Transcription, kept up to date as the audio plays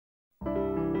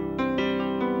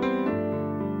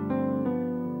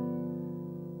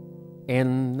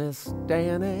In this day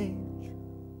and age,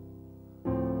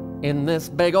 in this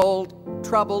big old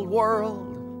troubled world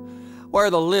where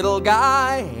the little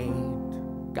guy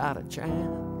ain't got a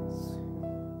chance,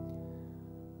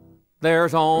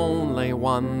 there's only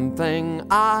one thing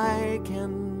I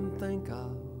can think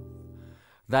of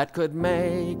that could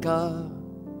make a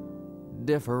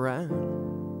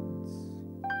difference.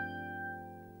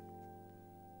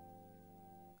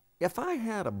 If I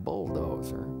had a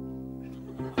bulldozer,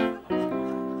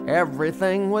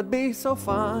 everything would be so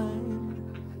fine.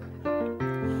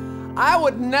 I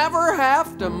would never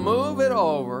have to move it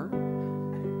over,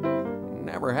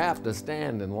 never have to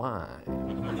stand in line.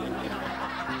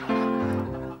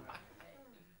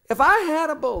 If I had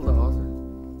a bulldozer,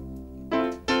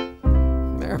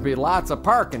 there'd be lots of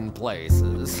parking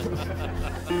places.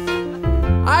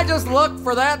 I just look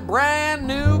for that brand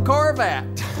new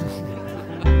Corvette.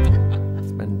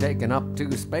 It's been taking up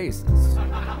 2 spaces.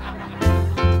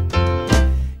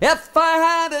 If I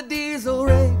had a diesel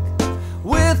rig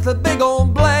with a big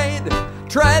old blade,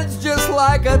 treads just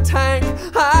like a tank,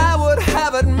 I would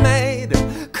have it made.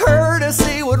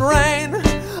 Courtesy would reign,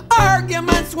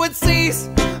 arguments would cease,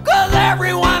 'cause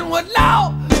everyone would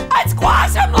know I'd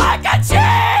squash them like a cheese.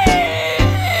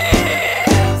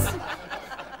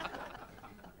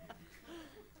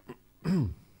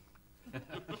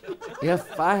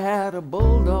 If I had a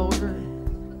bulldozer,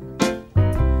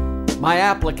 my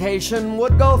application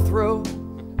would go through,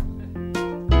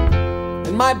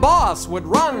 and my boss would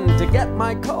run to get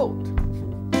my coat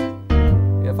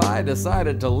if I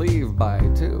decided to leave by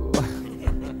 2.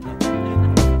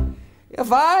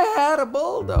 If I had a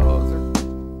bulldozer,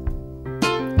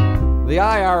 the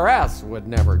IRS would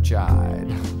never chide.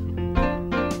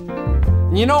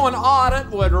 You know, an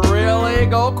audit would really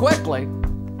go quickly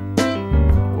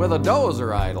with a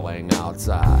dozer idling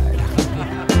outside.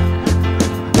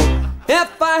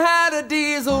 If I had a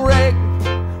diesel rig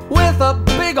with a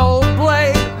big old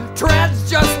blade, treads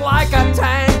just like a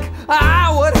tank,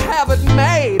 I would have it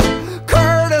made.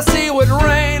 Courtesy would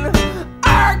reign,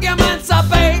 arguments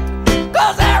abate,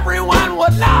 'cause everyone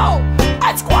would know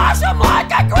I'd squash them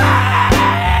like a grape.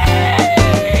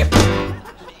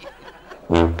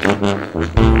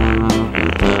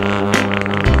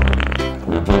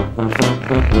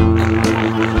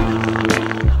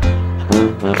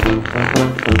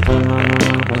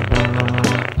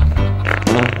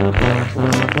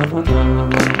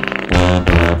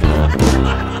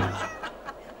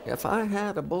 If I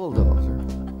had a bulldozer,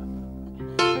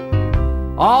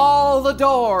 all the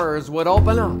doors would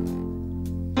open up,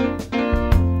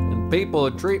 and people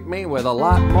would treat me with a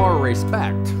lot more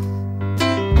respect,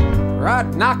 or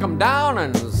I'd knock them down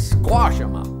and squash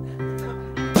them up.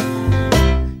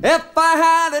 If I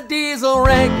had a diesel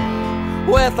rig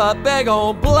with a big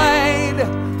old blade,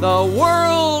 the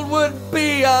world would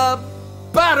be a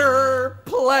better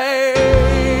place.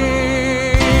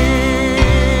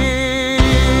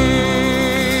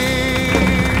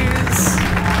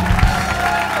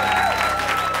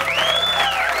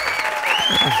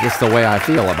 That's just the way I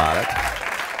feel about it.